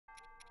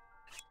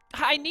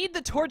I need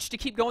the torch to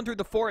keep going through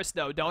the forest,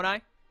 though, don't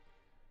I?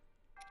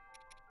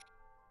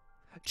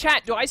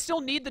 Chat, do I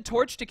still need the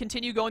torch to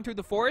continue going through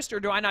the forest, or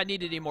do I not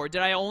need it anymore?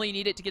 Did I only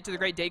need it to get to the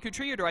Great Deku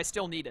Tree, or do I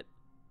still need it?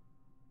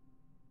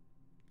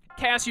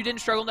 Chaos, you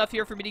didn't struggle enough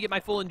here for me to get my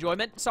full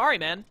enjoyment? Sorry,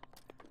 man.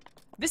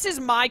 This is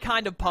my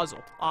kind of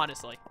puzzle,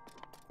 honestly.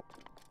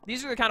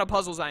 These are the kind of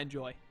puzzles I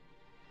enjoy.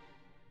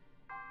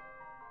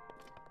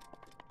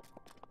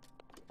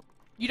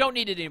 You don't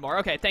need it anymore.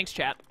 Okay, thanks,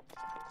 chat.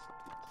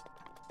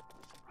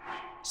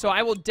 So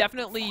I will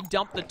definitely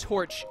dump the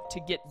torch to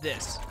get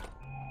this.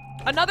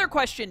 Another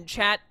question,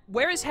 chat.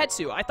 Where is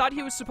Hetsu? I thought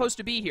he was supposed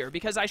to be here,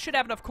 because I should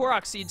have enough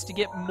Korok seeds to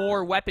get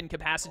more weapon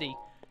capacity.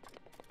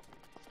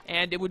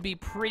 And it would be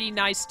pretty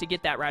nice to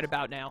get that right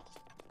about now.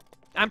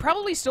 I'm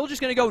probably still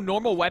just going to go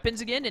normal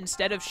weapons again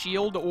instead of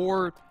shield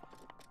or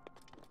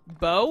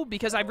bow,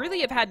 because I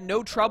really have had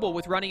no trouble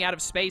with running out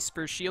of space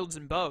for shields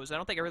and bows. I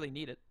don't think I really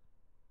need it.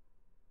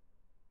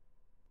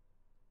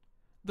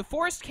 The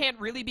forest can't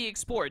really be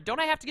explored. Don't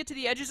I have to get to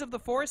the edges of the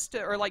forest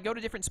or, like, go to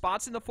different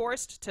spots in the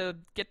forest to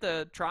get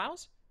the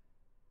trials?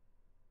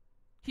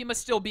 He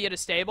must still be at a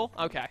stable?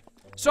 Okay.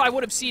 So I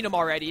would have seen him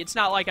already. It's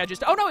not like I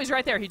just... Oh, no, he's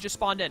right there. He just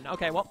spawned in.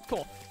 Okay, well,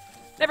 cool.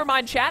 Never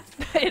mind, chat.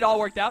 It all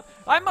worked out.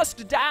 I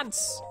must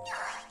dance.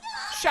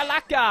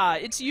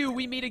 Shalaka, it's you.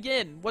 We meet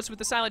again. What's with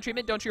the silent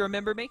treatment? Don't you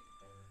remember me?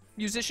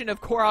 Musician of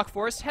Korok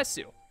Forest,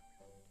 Hetsu.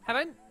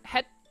 How do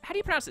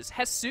you pronounce this?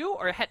 Hetsu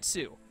or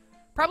Hetsu?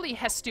 Probably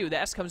Hestu. The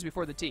S comes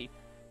before the T.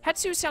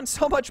 Hetsu sounds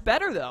so much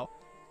better, though.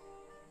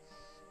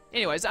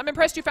 Anyways, I'm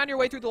impressed you found your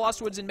way through the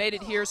Lost Woods and made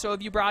it here. So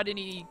have you brought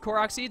any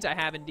Korok seeds? I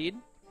have, indeed.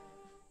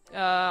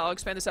 I'll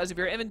expand the size of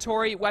your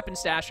inventory. Weapon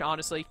stash,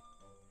 honestly.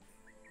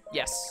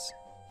 Yes.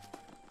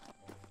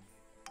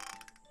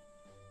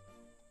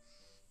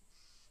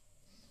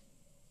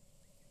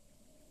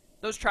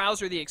 Those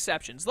trials are the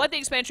exceptions. Let the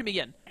expansion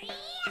begin.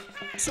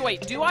 So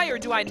wait, do I or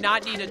do I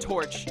not need a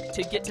torch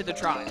to get to the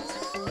trials?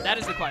 That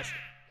is the question.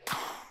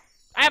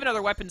 I have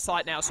another weapon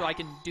slot now, so I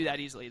can do that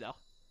easily, though.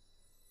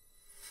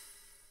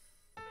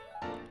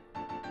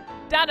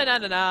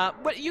 Da-da-da-da-da.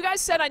 But you guys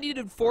said I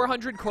needed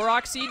 400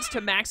 Korok seeds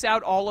to max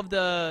out all of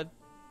the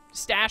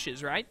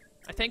stashes, right?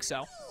 I think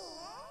so.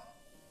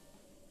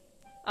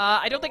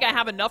 I don't think I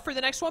have enough for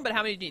the next one, but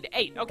how many do you need?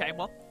 8. Okay,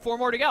 well, 4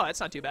 more to go. That's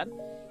not too bad.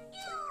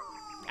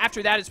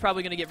 After that, it's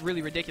probably going to get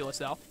really ridiculous,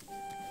 though.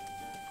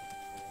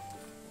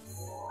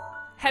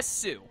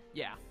 Hesu.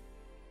 Yeah.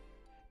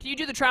 Can you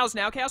do the trials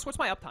now, Chaos? What's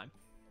my uptime?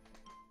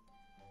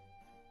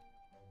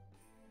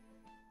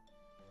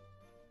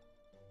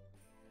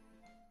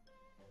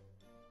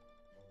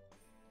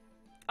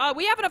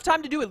 We have enough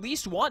time to do at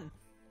least one.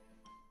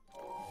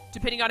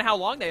 Depending on how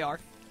long they are.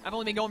 I've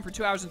only been going for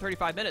 2 hours and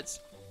 35 minutes.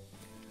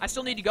 I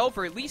still need to go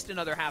for at least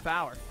another half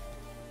hour.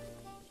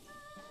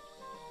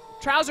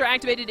 Trials are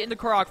activated in the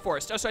Korok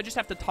Forest. Oh, so I just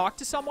have to talk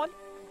to someone?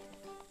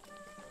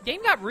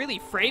 Game got really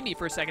framey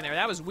for a second there.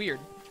 That was weird.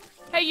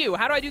 Hey, you.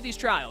 How do I do these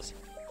trials?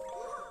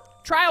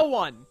 Trial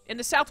 1. In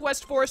the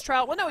Southwest Forest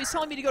trial. Well, no, he's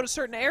telling me to go to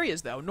certain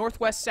areas, though.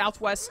 Northwest,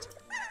 Southwest,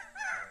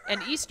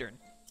 and Eastern.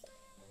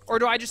 Or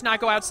do I just not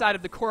go outside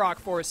of the Korok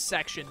Forest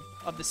section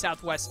of the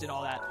Southwest and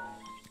all that?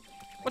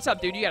 What's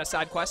up, dude? You got a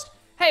side quest?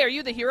 Hey, are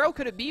you the hero?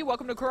 Could it be?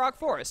 Welcome to Korok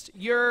Forest.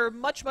 You're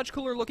much, much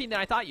cooler looking than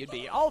I thought you'd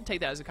be. I'll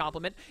take that as a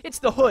compliment. It's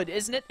the hood,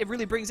 isn't it? It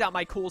really brings out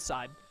my cool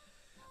side.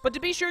 But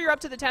to be sure you're up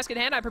to the task at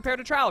hand, I prepared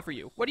a trial for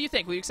you. What do you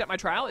think? Will you accept my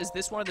trial? Is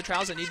this one of the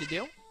trials I need to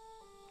do?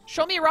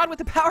 Show me a rod with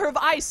the power of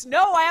ice.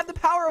 No, I have the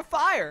power of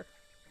fire.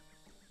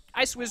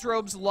 Ice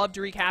Wizrobes love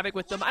to wreak havoc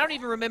with them. I don't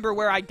even remember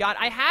where I got...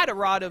 I had a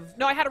rod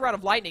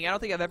of lightning. I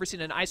don't think I've ever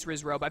seen an Ice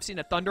Wizrobe. I've seen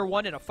a thunder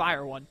one and a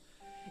fire one.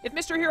 If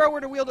Mr. Hero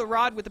were to wield a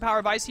rod with the power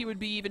of ice, he would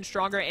be even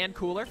stronger and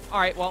cooler.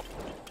 Alright, well,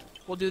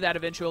 we'll do that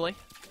eventually.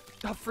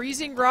 A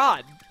freezing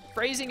rod.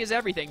 Phrasing is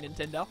everything,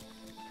 Nintendo.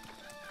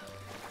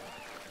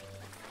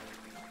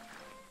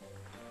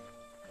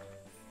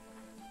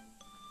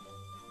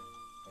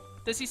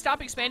 Does he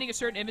stop expanding a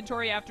certain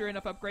inventory after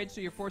enough upgrades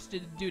so you're forced to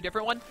do a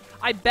different one?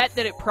 I bet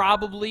that it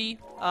probably,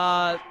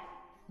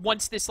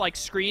 once this, like,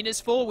 screen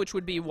is full, which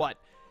would be what?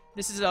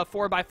 This is a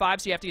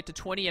 4x5, so you have to get to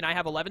 20, and I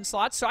have 11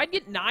 slots. So I'd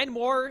get 9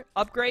 more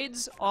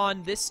upgrades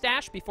on this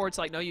stash before it's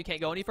like, no, you can't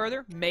go any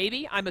further.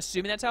 Maybe. I'm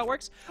assuming that's how it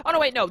works. Oh, no,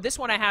 wait, no. This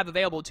one I have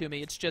available to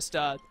me. It's just,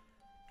 I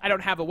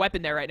don't have a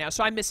weapon there right now,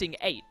 so I'm missing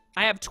 8.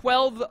 I have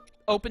 12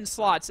 open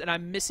slots, and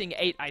I'm missing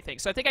 8, I think.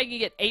 So I think I can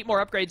get 8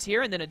 more upgrades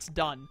here, and then it's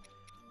done.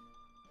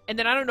 And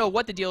then I don't know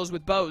what the deal is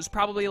with bows.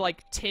 Probably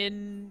like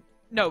 10...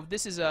 No,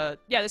 this is a...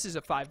 Yeah, this is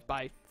a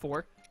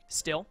 5x4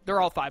 still. They're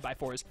all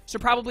 5x4s. So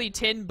probably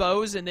 10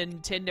 bows and then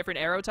 10 different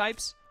arrow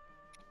types.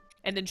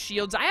 And then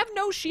shields. I have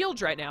no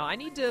shields right now. I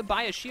need to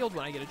buy a shield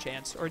when I get a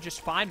chance. Or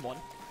just find one.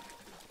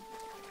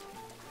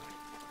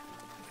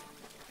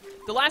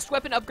 The last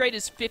weapon upgrade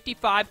is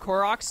 55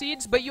 Korok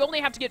seeds. But you only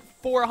have to get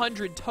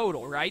 400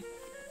 total, right?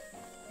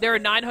 There are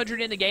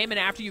 900 in the game. And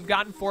after you've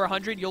gotten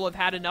 400, you'll have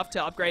had enough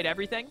to upgrade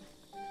everything.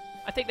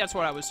 I think that's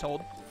what I was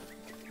told.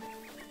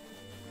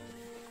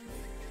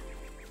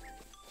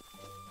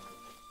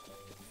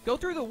 Go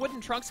through the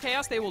wooden trunks,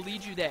 Chaos. They will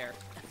lead you there.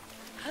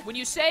 When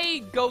you say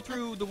go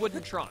through the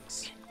wooden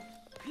trunks...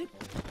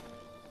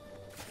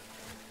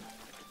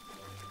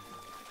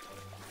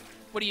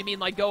 What do you mean,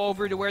 like go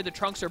over to where the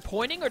trunks are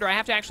pointing? Or do I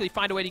have to actually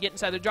find a way to get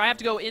inside the... Do I have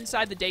to go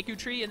inside the Deku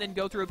Tree and then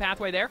go through a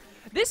pathway there?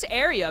 This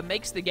area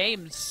makes the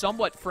game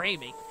somewhat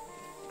framey.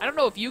 I don't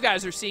know if you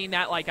guys are seeing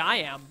that like I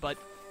am, but...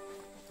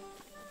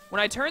 When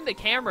I turn the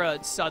camera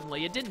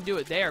suddenly, it didn't do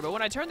it there, but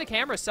when I turn the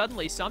camera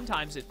suddenly,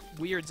 sometimes it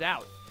weirds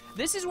out.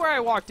 This is where I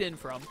walked in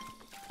from.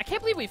 I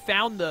can't believe we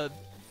found the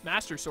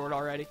Master Sword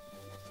already.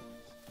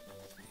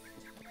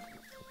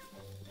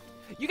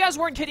 You guys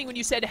weren't kidding when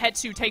you said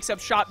Hetsu takes up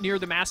shop near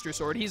the Master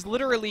Sword. He's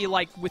literally,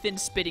 like, within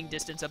spitting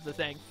distance of the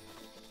thing.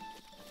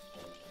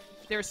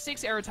 There are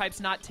 6 arrow types,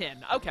 not 10.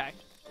 Okay.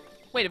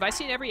 Wait, have I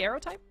seen every arrow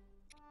type?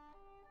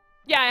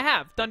 Yeah, I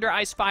have. Thunder,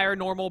 Ice, Fire,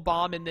 Normal,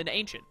 Bomb, and then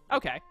Ancient.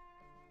 Okay.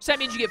 So that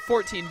means you get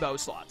 14 bow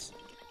slots.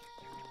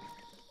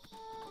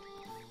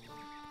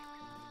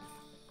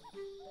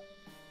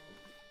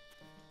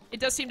 It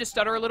does seem to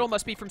stutter a little.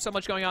 Must be from so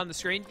much going on the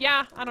screen.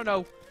 Yeah, I don't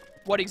know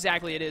what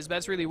exactly it is, but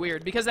that's really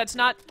weird. Because that's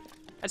not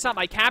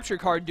my capture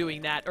card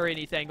doing that or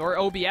anything. Or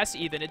OBS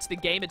even. It's the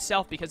game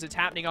itself because it's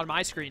happening on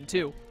my screen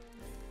too.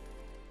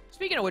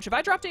 Speaking of which, have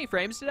I dropped any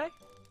frames today?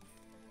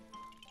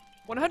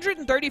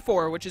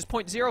 134, which is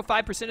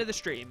 0.05% of the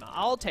stream.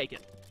 I'll take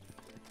it.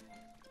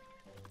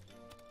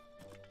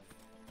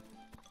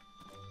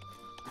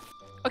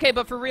 Okay,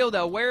 but for real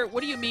though, what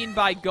do you mean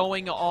by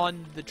going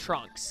on the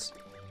trunks?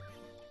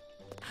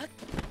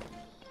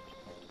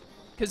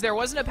 Because there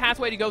wasn't a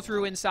pathway to go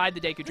through inside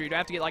the Deku Tree. Do I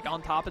have to get, like,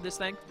 on top of this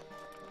thing?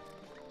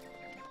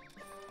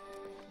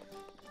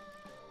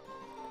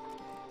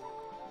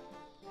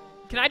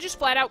 Can I just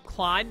flat out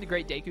climb the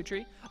Great Deku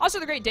Tree? Also,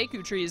 the Great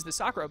Deku Tree is the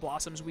Sakura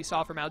blossoms we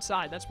saw from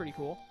outside. That's pretty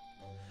cool.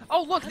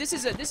 Oh, look, this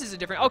is a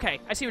different... Okay,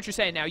 I see what you're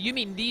saying now. You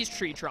mean these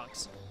tree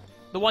trunks.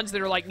 The ones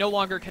that are, like, no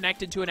longer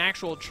connected to an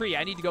actual tree.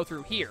 I need to go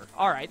through here.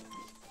 All right.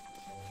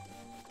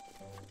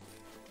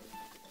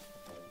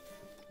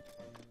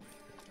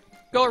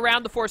 Go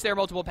around the forest. There are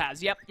multiple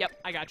paths. Yep,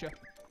 I gotcha.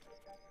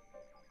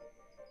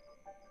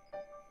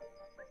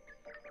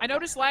 I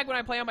notice lag when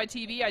I play on my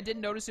TV. I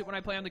didn't notice it when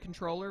I play on the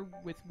controller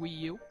with Wii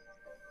U.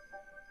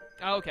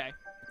 Okay.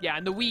 Yeah,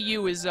 and the Wii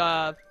U is,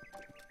 not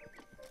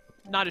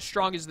as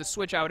strong as the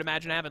Switch, I would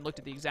imagine. I haven't looked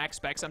at the exact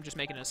specs. I'm just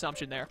making an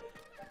assumption there.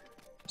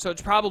 So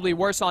it's probably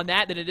worse on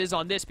that than it is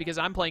on this because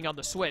I'm playing on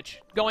the Switch.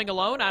 Going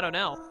alone? I don't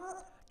know.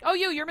 Oh,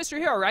 you're Mr.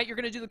 Hero, right? You're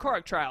going to do the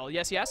Korok trial.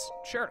 Yes?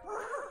 Sure.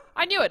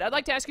 I knew it. I'd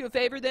like to ask you a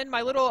favor then.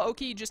 My little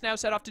Oki just now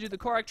set off to do the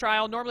Korok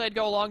trial. Normally I'd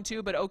go along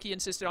too, but Oki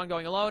insisted on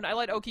going alone. I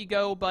let Oki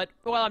go, but,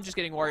 well, I'm just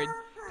getting worried.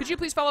 Could you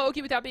please follow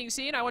Oki without being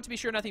seen? I want to be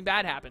sure nothing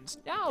bad happens.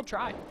 Yeah, I'll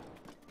try.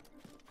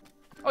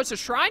 Oh, it's a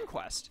shrine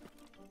quest.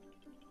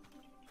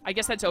 I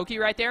guess that's Oki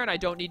right there, and I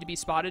don't need to be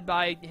spotted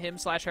by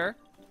him/her.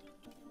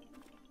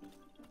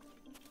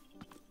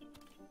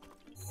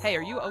 Hey,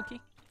 are you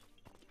Oki?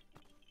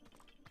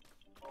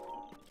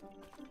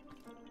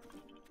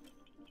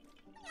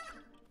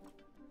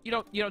 You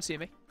don't see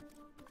me.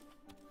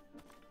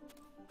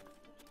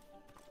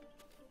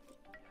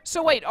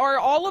 So wait, are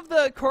all of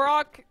the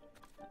Korok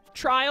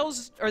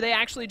trials, are they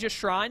actually just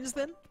shrines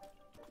then?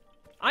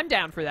 I'm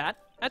down for that.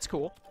 That's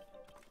cool.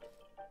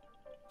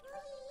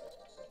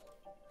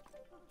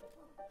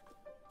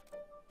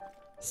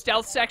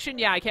 Stealth section?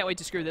 Yeah, I can't wait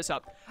to screw this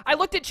up. I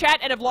looked at chat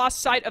and have lost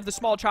sight of the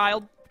small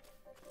child.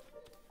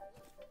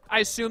 I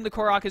assume the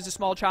Korok is a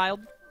small child.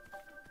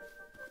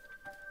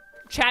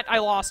 Chat, I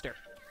lost her.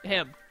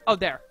 Him. Oh,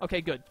 there.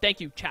 Okay, good.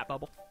 Thank you, chat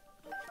bubble.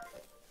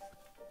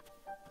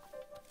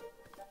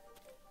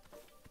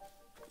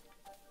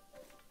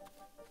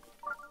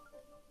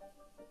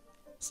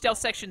 Stealth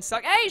section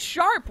suck. Hey,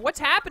 Sharp! What's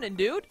happening,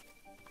 dude?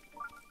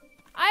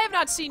 I have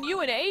not seen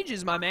you in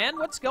ages, my man.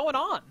 What's going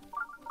on?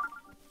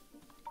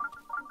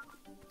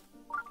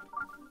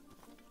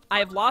 I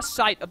have lost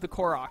sight of the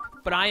Korok,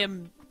 but I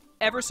am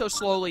ever so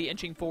slowly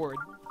inching forward,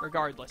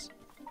 regardless.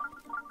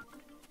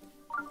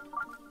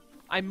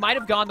 I might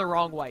have gone the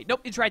wrong way.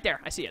 Nope, it's right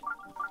there. I see it.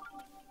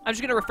 I'm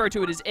just going to refer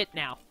to it as it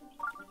now.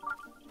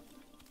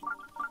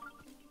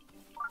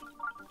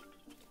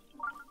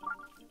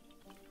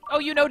 Oh,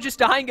 you know, just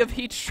dying of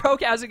heat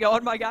stroke. How's it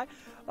going, my guy?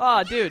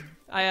 Oh, dude.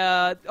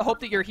 I hope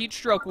that your heat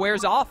stroke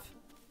wears off.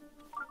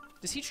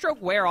 Does heat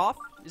stroke wear off?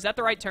 Is that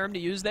the right term to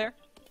use there?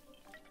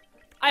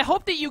 I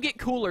hope that you get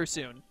cooler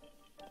soon.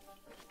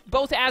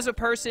 Both as a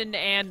person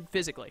and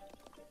physically.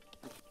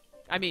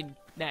 I mean,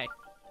 nay.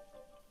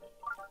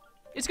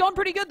 It's going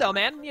pretty good, though,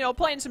 man. You know,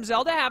 playing some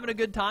Zelda, having a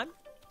good time.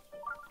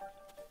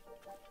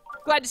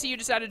 Glad to see you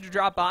decided to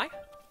drop by.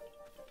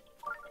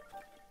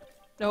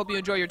 I hope you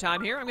enjoy your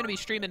time here. I'm going to be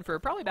streaming for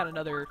probably about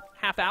another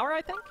half hour,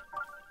 I think.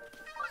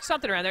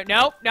 Something around there.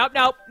 Nope, nope,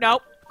 nope,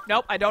 nope.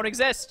 Nope, I don't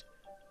exist.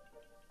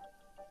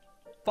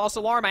 False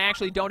alarm, I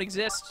actually don't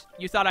exist.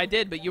 You thought I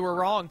did, but you were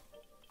wrong.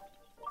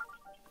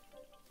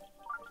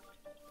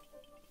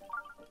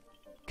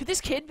 Could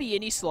this kid be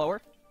any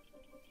slower?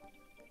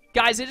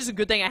 Guys, it is a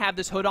good thing I have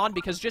this hood on,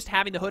 because just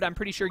having the hood, I'm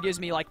pretty sure, gives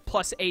me, like,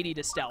 plus 80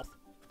 to stealth.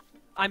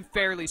 I'm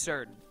fairly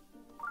certain.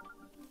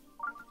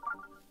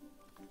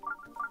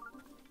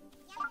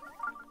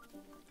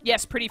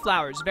 Yes, pretty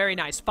flowers. Very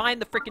nice.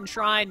 Find the frickin'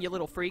 shrine, you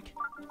little freak.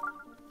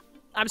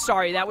 I'm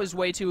sorry, that was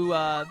way too,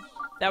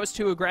 that was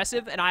too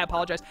aggressive, and I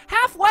apologize.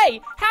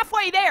 Halfway!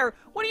 Halfway there!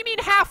 What do you mean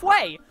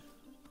halfway?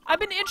 I've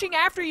been inching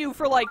after you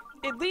for, like,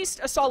 at least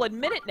a solid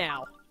minute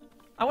now.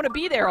 I want to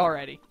be there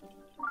already.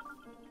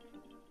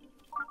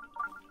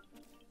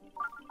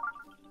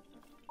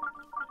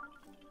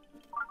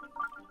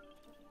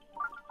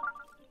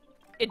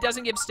 It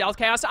doesn't give stealth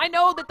chaos. I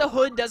know that the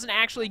hood doesn't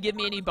actually give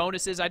me any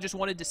bonuses. I just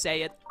wanted to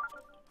say it.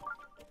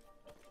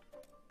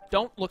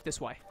 Don't look this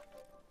way.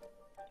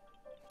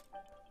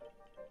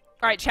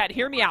 Alright, chat,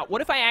 hear me out.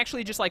 What if I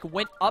actually just, like,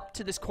 went up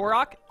to this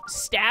Korok,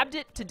 stabbed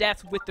it to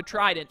death with the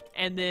trident,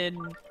 and then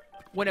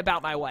went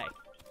about my way?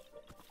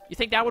 You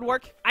think that would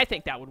work? I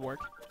think that would work.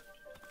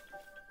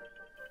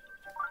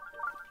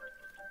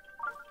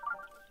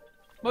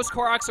 Most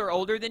Koroks are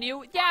older than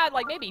you? Yeah,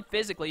 like, maybe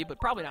physically, but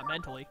probably not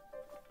mentally.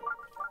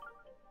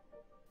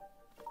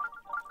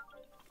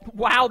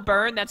 Wow,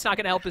 burn. That's not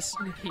going to help his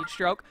heat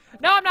stroke.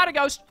 No, I'm not a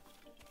ghost.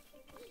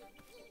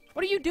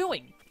 What are you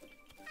doing?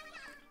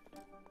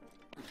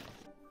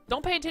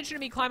 Don't pay attention to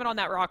me climbing on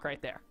that rock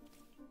right there.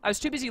 I was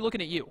too busy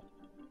looking at you.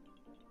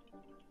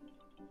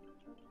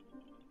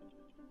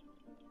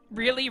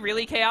 Really?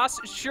 Really, Chaos?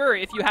 Sure,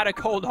 if you had a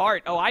cold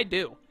heart. Oh, I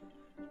do.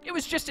 It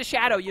was just a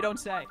shadow, you don't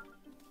say.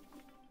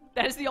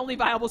 That is the only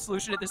viable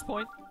solution at this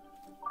point.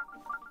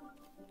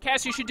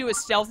 Cass, you should do a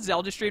stealth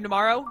Zelda stream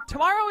tomorrow.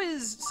 Tomorrow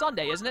is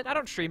Sunday, isn't it? I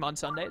don't stream on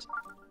Sundays.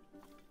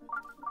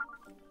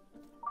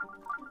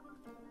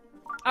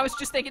 I was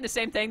just thinking the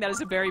same thing. That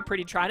is a very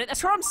pretty trident.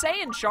 That's what I'm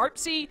saying, Sharp.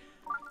 See,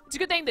 it's a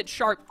good thing that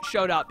Sharp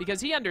showed up because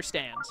he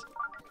understands.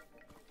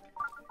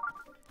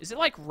 Is it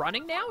like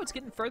running now? It's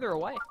getting further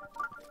away.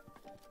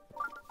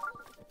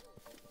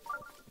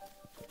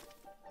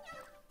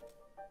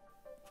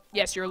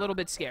 Yes, you're a little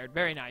bit scared.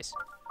 Very nice.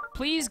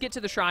 Please get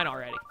to the shrine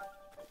already.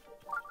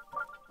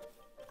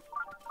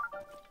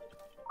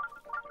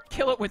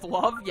 Kill it with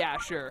love? Yeah,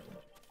 sure.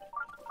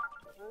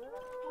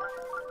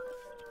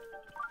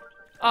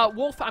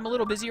 Wolf, I'm a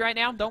little busy right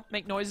now. Don't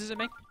make noises at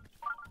me.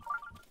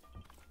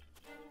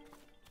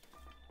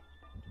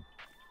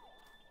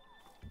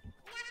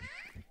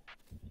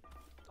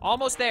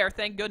 Almost there,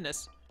 thank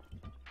goodness.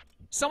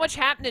 So much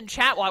happened in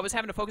chat while I was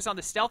having to focus on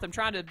the stealth. I'm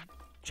trying to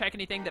check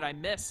anything that I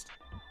missed.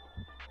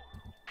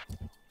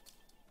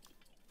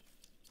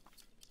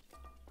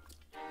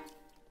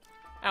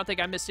 I don't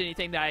think I missed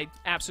anything that I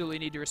absolutely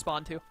need to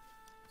respond to.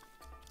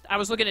 I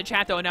was looking at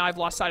chat, though, and now I've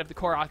lost sight of the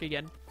Korok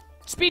again.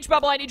 Speech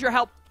bubble, I need your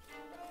help.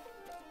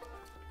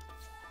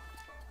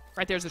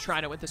 Right there's the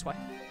shrine. I went this way.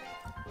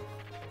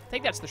 I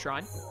think that's the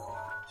shrine.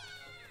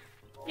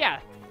 Yeah.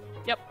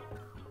 Yep.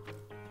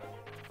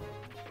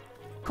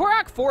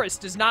 Korok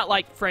Forest does not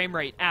like frame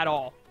rate at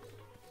all.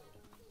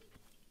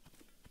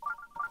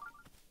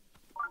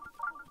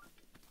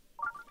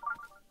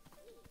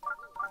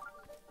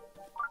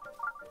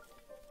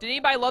 Did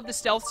anybody love the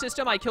stealth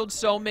system? I killed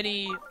so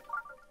many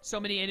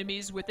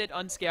enemies with it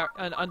unscarred.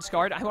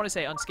 I want to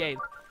say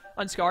unscathed.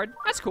 Unscarred.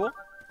 That's cool.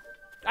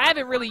 I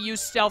haven't really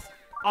used stealth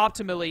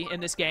optimally in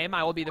this game,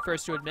 I will be the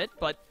first to admit,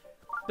 but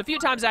the few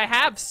times I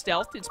have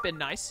stealthed, it's been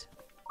nice.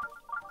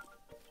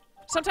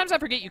 Sometimes I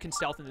forget you can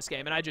stealth in this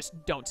game, and I just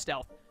don't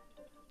stealth.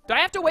 Do I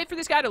have to wait for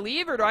this guy to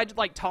leave, or do I,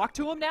 like, talk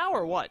to him now,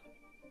 or what?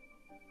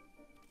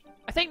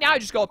 I think now I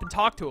just go up and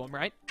talk to him,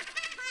 right?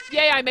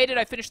 Yay, I made it.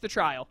 I finished the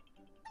trial.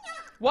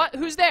 What?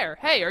 Who's there?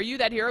 Hey, are you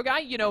that hero guy?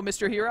 You know,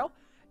 Mr. Hero?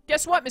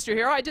 Guess what, Mr.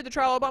 Hero? I did the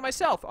trial all by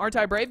myself. Aren't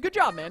I brave? Good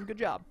job, man. Good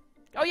job.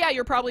 Oh, yeah,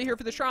 you're probably here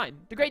for the shrine.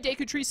 The great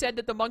Deku Tree said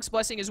that the monk's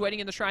blessing is waiting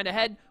in the shrine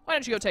ahead. Why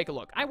don't you go take a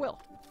look? I will.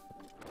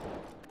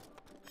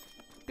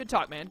 Good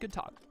talk, man. Good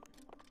talk.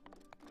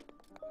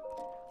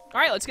 All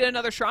right, let's get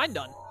another shrine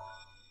done.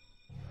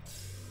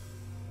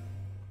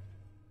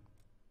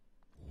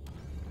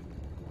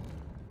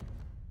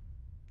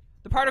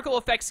 The particle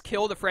effects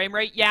kill the frame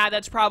rate. Yeah,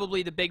 that's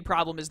probably the big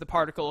problem is the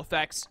particle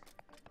effects.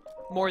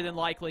 More than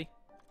likely.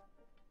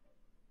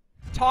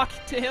 Talk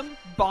to him,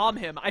 bomb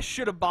him. I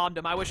should have bombed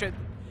him. I wish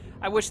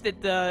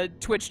that the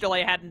Twitch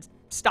delay hadn't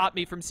stopped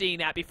me from seeing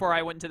that before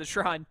I went into the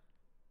shrine.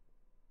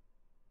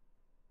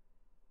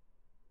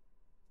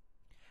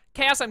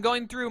 Chaos, I'm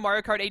going through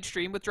Mario Kart 8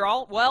 stream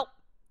withdrawal. Well,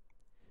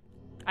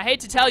 I hate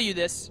to tell you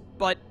this,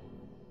 but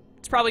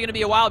it's probably going to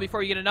be a while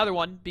before you get another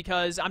one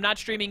because I'm not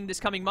streaming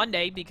this coming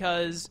Monday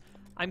because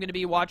I'm going to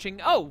be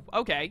watching... Oh,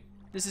 okay.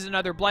 This is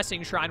another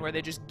blessing shrine where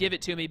they just give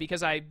it to me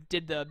because I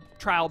did the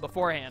trial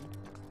beforehand.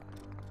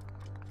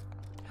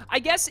 I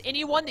guess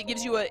anyone that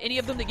gives you any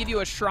of them that give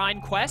you a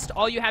shrine quest,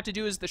 all you have to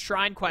do is the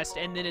shrine quest,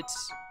 and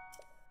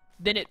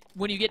then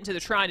when you get into the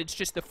shrine, it's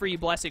just the free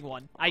blessing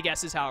one, I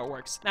guess is how it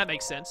works. That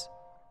makes sense.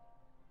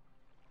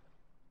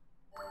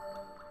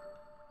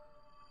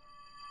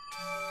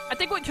 I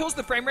think what kills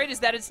the frame rate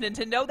is that it's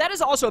Nintendo. That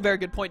is also a very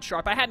good point,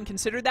 Sharp. I hadn't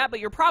considered that, but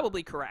you're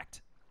probably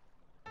correct.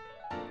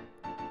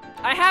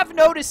 I have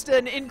noticed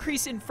an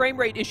increase in frame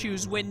rate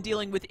issues when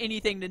dealing with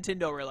anything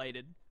Nintendo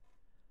related.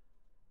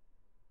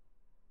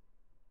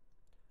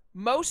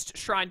 Most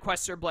shrine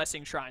quests are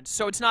blessing shrines,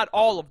 so it's not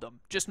all of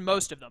them, just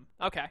most of them.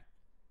 Okay.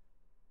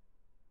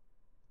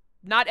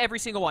 Not every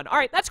single one. All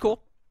right, that's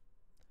cool.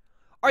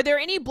 Are there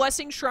any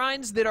blessing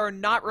shrines that are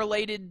not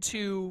related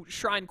to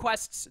shrine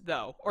quests,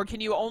 though? Or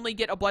can you only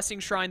get a blessing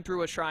shrine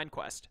through a shrine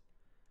quest?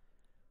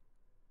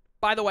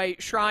 By the way,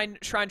 shrine.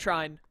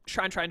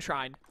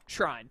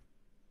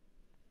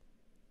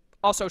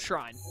 Also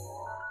shrine.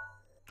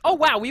 Oh,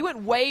 wow, we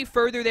went way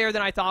further there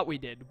than I thought we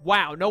did.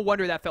 Wow, no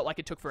wonder that felt like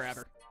it took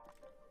forever.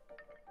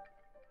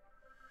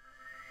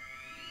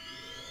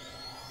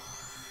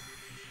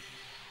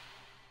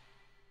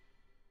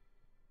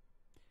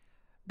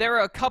 There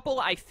are a couple,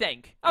 I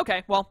think.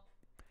 Okay, well,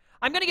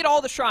 I'm going to get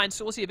all the shrines,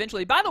 so we'll see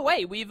eventually. By the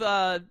way, we've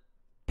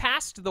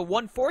passed the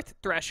 1/4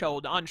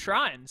 threshold on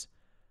shrines.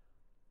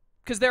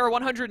 Because there are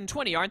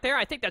 120, aren't there?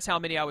 I think that's how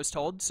many I was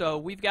told. So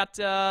we've got,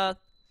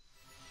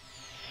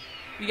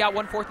 we got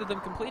 1/4 of them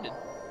completed.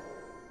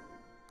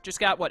 Just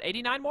got, what,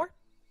 89 more?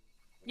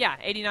 Yeah,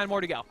 89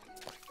 more to go.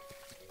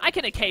 I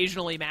can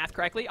occasionally math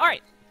correctly. All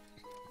right.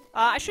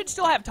 I should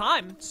still have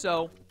time,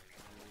 so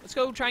let's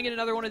go try and get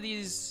another one of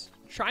these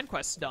shrine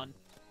quests done.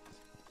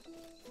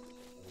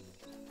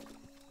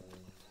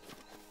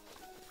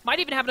 Might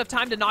even have enough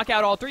time to knock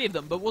out all 3 of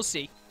them, but we'll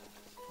see.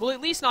 We'll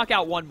at least knock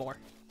out one more.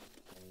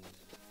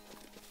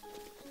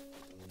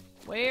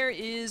 Where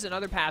is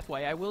another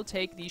pathway? I will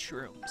take these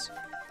shrooms.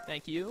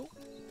 Thank you.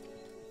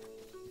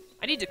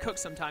 I need to cook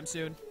sometime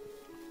soon.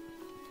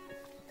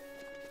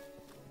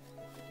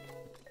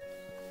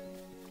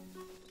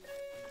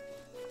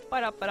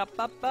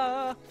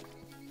 Ba-da-ba-da-ba-ba.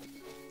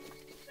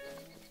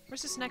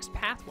 Where's this next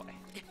pathway?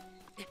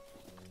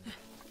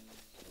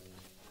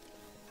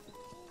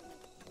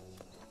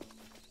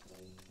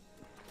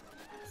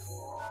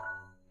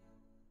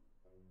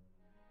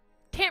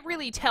 Can't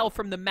really tell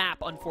from the map,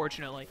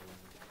 unfortunately.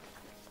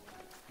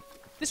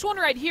 This one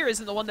right here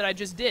isn't the one that I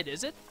just did,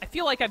 is it? I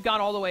feel like I've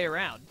gone all the way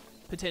around,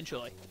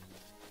 potentially.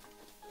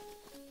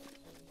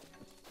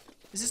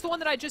 Is this the one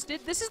that I just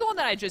did? This is the one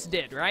that I just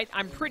did, right?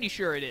 I'm pretty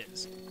sure it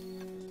is.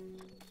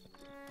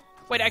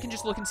 Wait, I can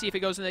just look and see if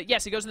it goes in the...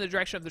 Yes, it goes in the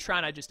direction of the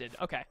shrine I just did.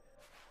 Okay.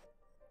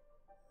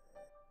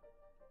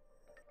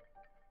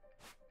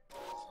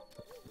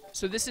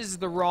 So this is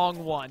the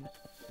wrong one.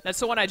 That's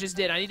the one I just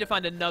did. I need to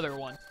find another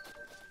one.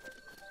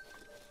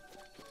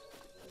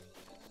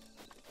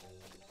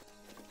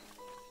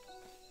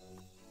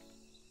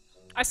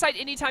 I cite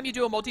anytime you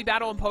do a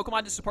multi-battle in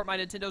Pokemon to support my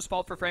Nintendo's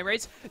fault for frame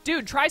rates.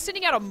 Dude, try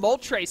sending out a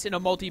Moltres in a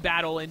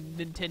multi-battle in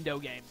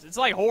Nintendo games. It's,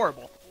 like,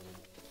 horrible.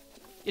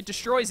 It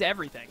destroys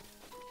everything.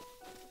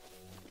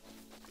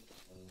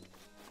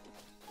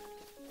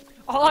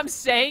 All I'm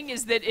saying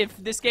is that if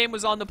this game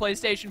was on the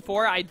PlayStation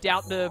 4, I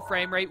doubt the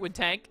frame rate would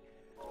tank.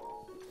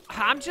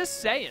 I'm just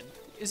saying.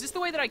 Is this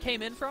the way that I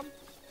came in from?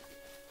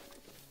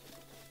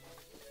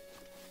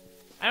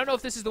 I don't know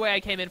if this is the way I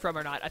came in from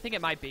or not. I think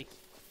it might be.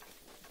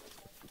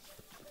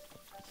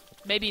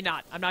 Maybe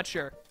not. I'm not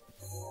sure.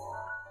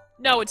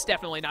 No, it's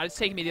definitely not. It's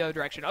taking me the other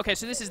direction. Okay,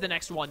 so this is the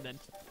next one then.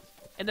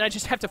 And then I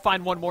just have to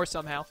find one more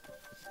somehow.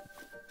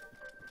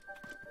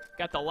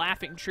 Got the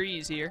laughing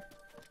trees here.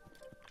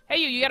 Hey,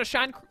 you got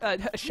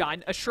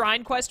a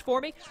shrine quest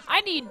for me?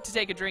 I need to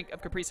take a drink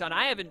of Capri Sun.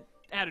 I haven't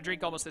had a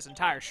drink almost this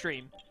entire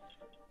stream.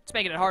 It's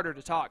making it harder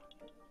to talk.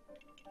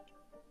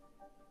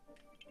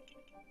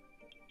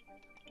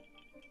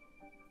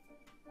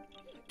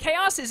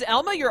 Chaos, is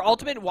Elma your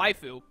ultimate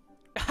waifu?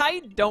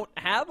 I don't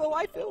have a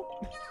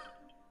waifu.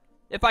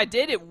 If I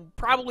did, it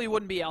probably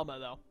wouldn't be Elma,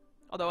 though.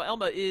 Although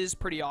Elma is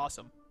pretty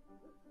awesome.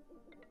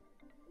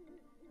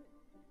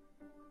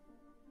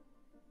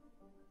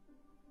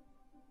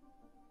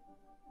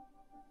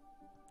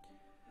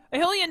 A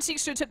Hylian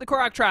seeks to attempt the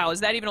Korok trial. Is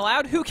that even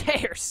allowed? Who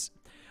cares?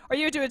 Are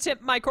you to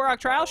attempt my Korok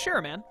trial?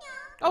 Sure, man.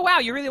 Oh, wow,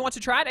 you really want to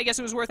try it? I guess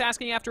it was worth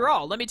asking after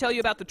all. Let me tell you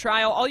about the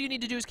trial. All you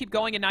need to do is keep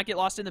going and not get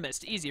lost in the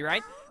mist. Easy,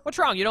 right? What's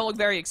wrong? You don't look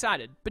very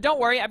excited. But don't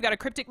worry, I've got a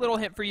cryptic little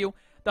hint for you.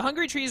 The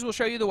hungry trees will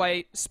show you the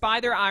way. Spy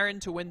their iron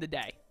to win the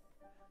day.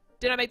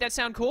 Did I make that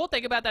sound cool?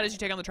 Think about that as you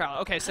take on the trial.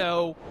 Okay,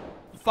 so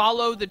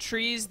follow the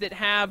trees that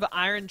have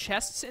iron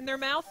chests in their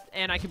mouth,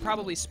 and I can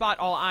probably spot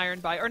all iron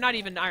by... Or not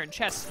even iron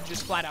chests,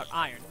 just flat-out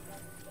iron.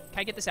 Can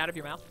I get this out of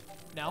your mouth?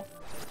 No?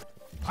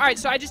 Alright,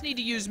 so I just need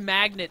to use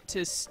magnet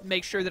to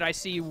make sure that I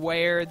see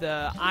where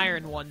the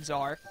iron ones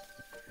are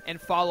and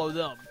follow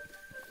them.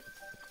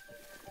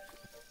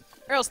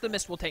 Or else the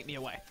mist will take me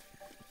away.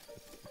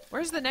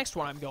 Where's the next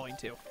one I'm going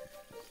to?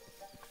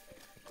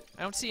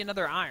 I don't see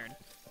another iron.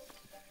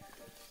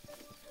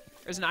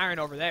 There's an iron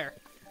over there.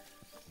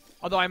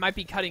 Although I might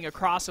be cutting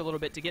across a little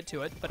bit to get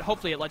to it, but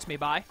hopefully it lets me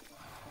by.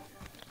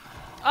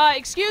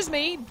 Excuse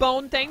me,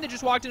 bone thing that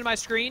just walked into my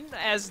screen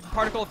as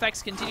particle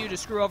effects continue to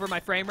screw over my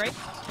frame rate.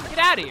 Get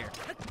out of here.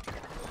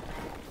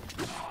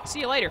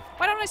 See you later.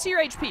 Why don't I see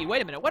your HP? Wait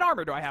a minute, what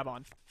armor do I have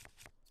on?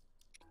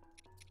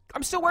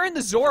 I'm still wearing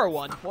the Zora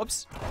one.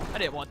 Whoops, I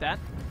didn't want that.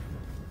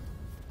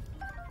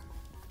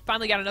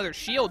 Finally got another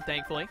shield,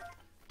 thankfully.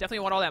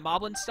 Definitely want all that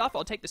Moblin stuff.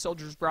 I'll take the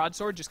Soldier's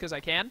Broadsword just because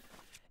I can.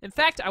 In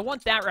fact, I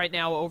want that right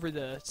now over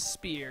the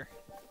spear.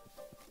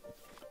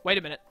 Wait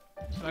a minute.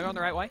 Am I going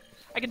the right way?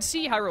 I can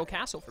see Hyrule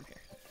Castle from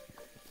here.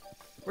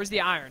 Where's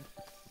the iron?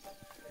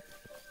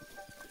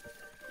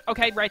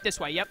 Okay, right this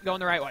way. Yep, going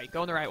the right way.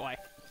 Going the right way.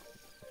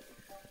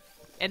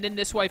 And then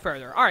this way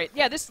further. All right,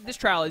 yeah, this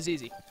trial is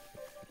easy.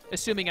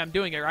 Assuming I'm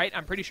doing it right.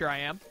 I'm pretty sure I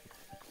am.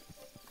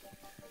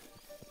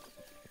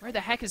 Where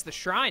the heck is the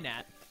shrine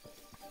at?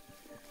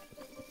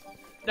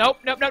 Nope,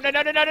 nope, no, no,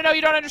 no, no, no, no, no,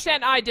 you don't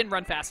understand. I didn't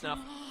run fast enough.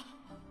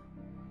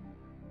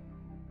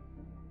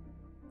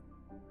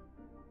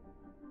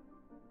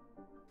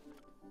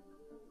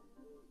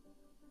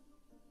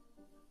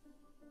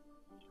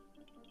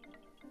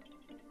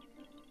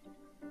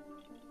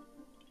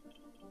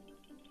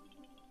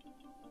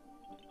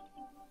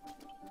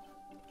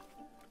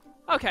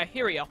 Okay,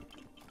 here we go.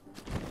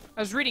 I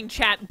was reading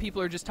chat and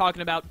people are just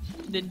talking about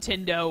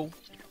Nintendo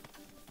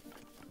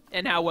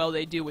and how well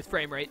they do with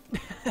frame rate.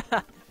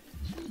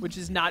 Which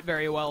is not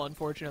very well,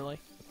 unfortunately.